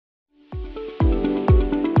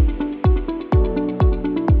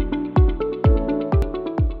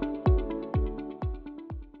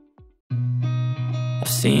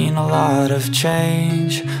Seen a lot of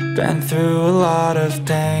change, been through a lot of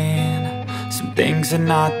pain. Some things are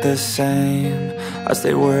not the same as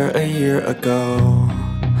they were a year ago,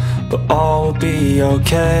 but all will be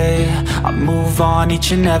okay. I move on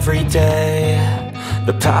each and every day.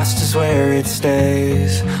 The past is where it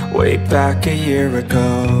stays, way back a year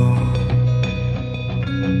ago.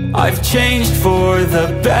 I've changed for the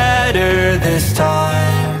better this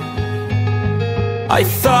time. I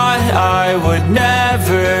thought I would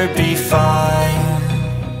never be fine.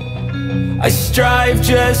 I strive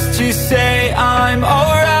just to say I'm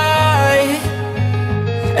alright,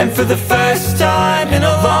 and for the first time in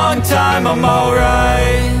a long time I'm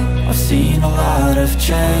alright. I've seen a lot of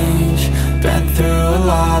change, been through a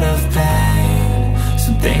lot of pain.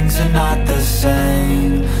 Some things are not the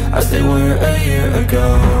same as they were a year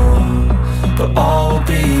ago, but all will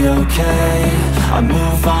be okay. I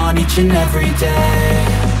move on each and every day.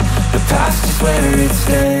 The past is where it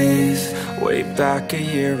stays, way back a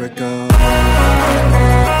year ago.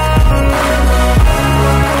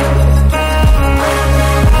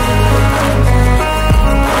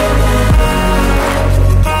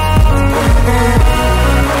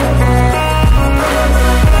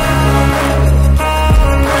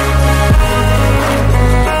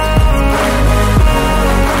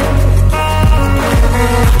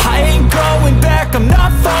 I'm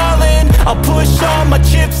not falling, I'll push all my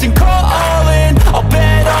chips and call all in. I'll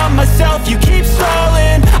bet on myself, you keep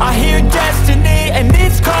stalling. I hear destiny and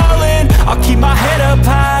it's calling. I'll keep my head up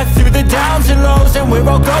high through the downs and lows, and we're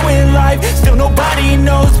all going live. Still nobody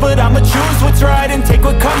knows, but I'ma choose what's right and take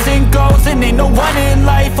what comes and goes. And ain't no one in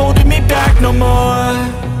life holding me back no more.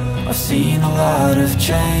 I've seen a lot of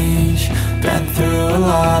change, been through a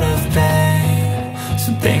lot of pain.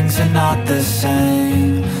 Some things are not the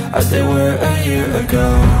same as they were a year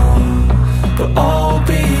ago, but all will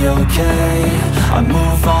be okay. I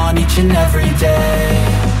move on each and every day.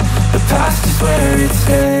 The past is where it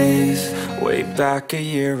stays, way back a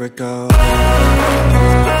year ago.